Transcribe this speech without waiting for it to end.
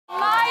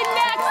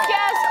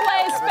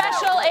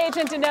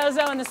Tony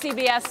DiNozzo and the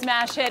CBS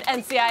smash hit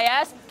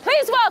NCIS.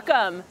 Please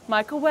welcome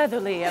Michael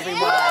Weatherly,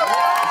 everyone.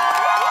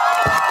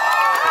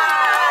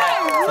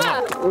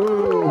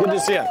 Good to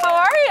see you. How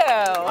are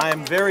you? I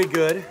am very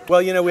good.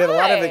 Well, you know, we have a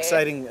lot of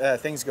exciting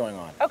things going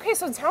on. Okay,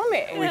 so tell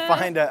me. We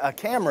find a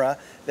camera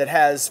that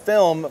has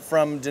film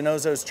from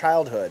DiNozzo's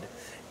childhood,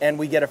 and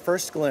we get a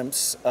first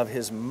glimpse of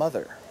his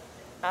mother.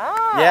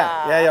 Ah.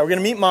 Yeah. We're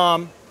gonna meet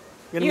Mom.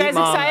 You guys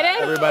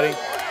excited? Everybody.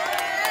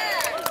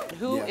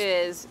 Who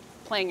is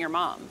playing your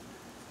mom?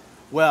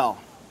 Well,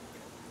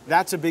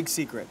 that's a big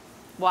secret.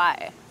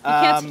 Why? You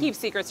can't keep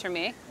secrets from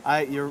me.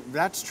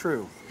 That's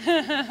true.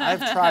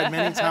 I've tried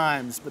many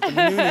times, but the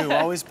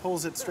Menounos always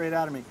pulls it straight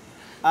out of me.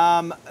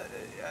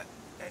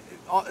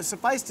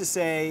 Suffice to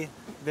say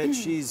that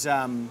she's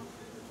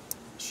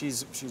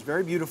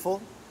very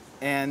beautiful,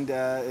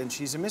 and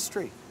she's a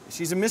mystery.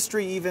 She's a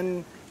mystery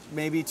even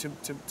maybe to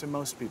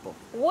most people.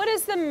 What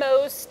is the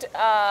most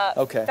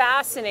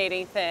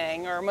fascinating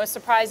thing or most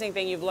surprising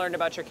thing you've learned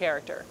about your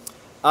character?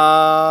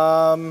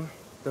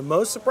 The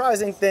most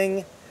surprising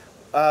thing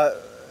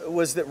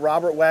was that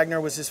Robert Wagner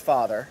was his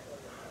father.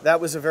 That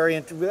was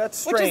that's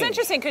strange. Which is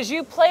interesting because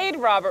you played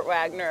Robert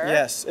Wagner.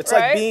 Yes, it's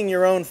right? like being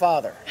your own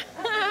father.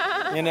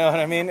 You know what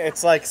I mean?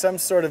 It's like some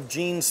sort of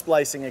gene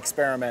splicing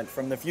experiment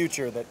from the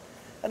future that,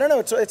 I don't know,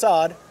 it's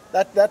odd.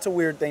 That's a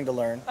weird thing to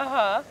learn.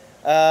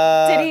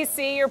 Did he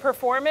see your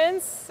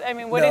performance? I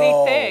mean, what did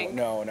he think?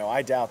 No,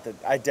 I doubt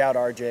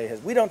RJ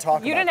has. We don't talk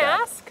about that. You didn't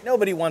ask?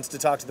 Nobody wants to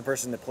talk to the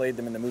person that played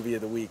them in the movie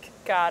of the week.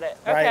 Got it,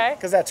 right? okay.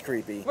 Because that's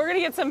creepy. We're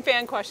gonna get some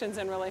fan questions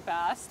in really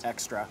fast.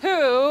 Extra.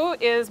 Who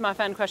is my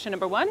fan question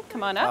number one?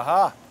 Come on up.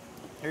 Aha,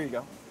 here you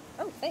go.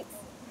 Oh, thanks.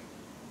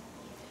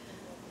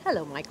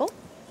 Hello, Michael.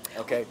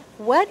 Okay.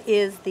 What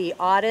is the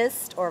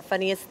oddest or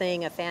funniest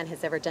thing a fan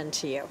has ever done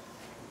to you?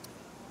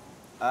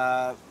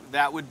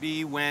 That would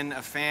be when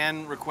a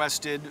fan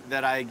requested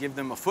that I give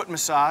them a foot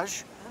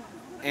massage,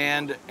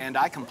 and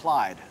I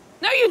complied.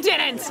 No, you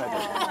didn't.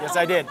 Yes,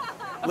 I did.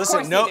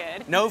 Listen,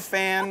 no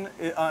fan,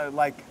 I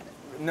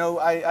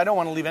don't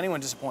want to leave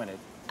anyone disappointed.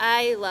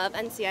 I love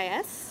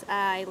NCIS.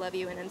 I love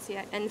you in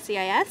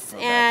NCIS, Oh,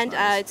 and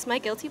nice. it's my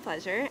guilty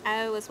pleasure.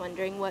 I was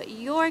wondering what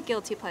your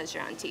guilty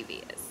pleasure on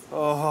TV is. Oh,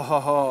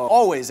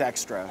 always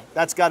extra.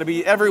 That's got to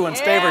be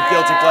everyone's favorite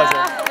guilty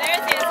pleasure.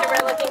 There's the answer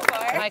we're looking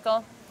for.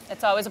 Michael,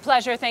 it's always a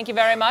pleasure. Thank you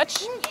very much.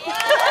 Be sure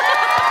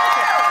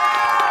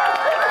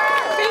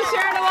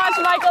to watch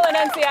Michael and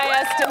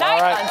NCIS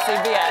tonight on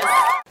CBS.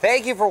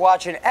 Thank you for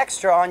watching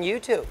Extra on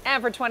YouTube.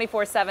 And for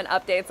 24/7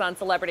 updates on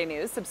celebrity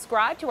news,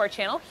 subscribe to our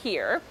channel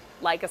here,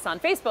 like us on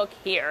Facebook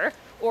here,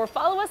 or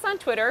follow us on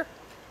Twitter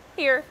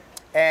here.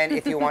 And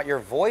if you want your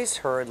voice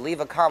heard, leave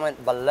a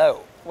comment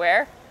below.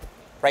 Where?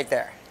 Right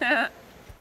there.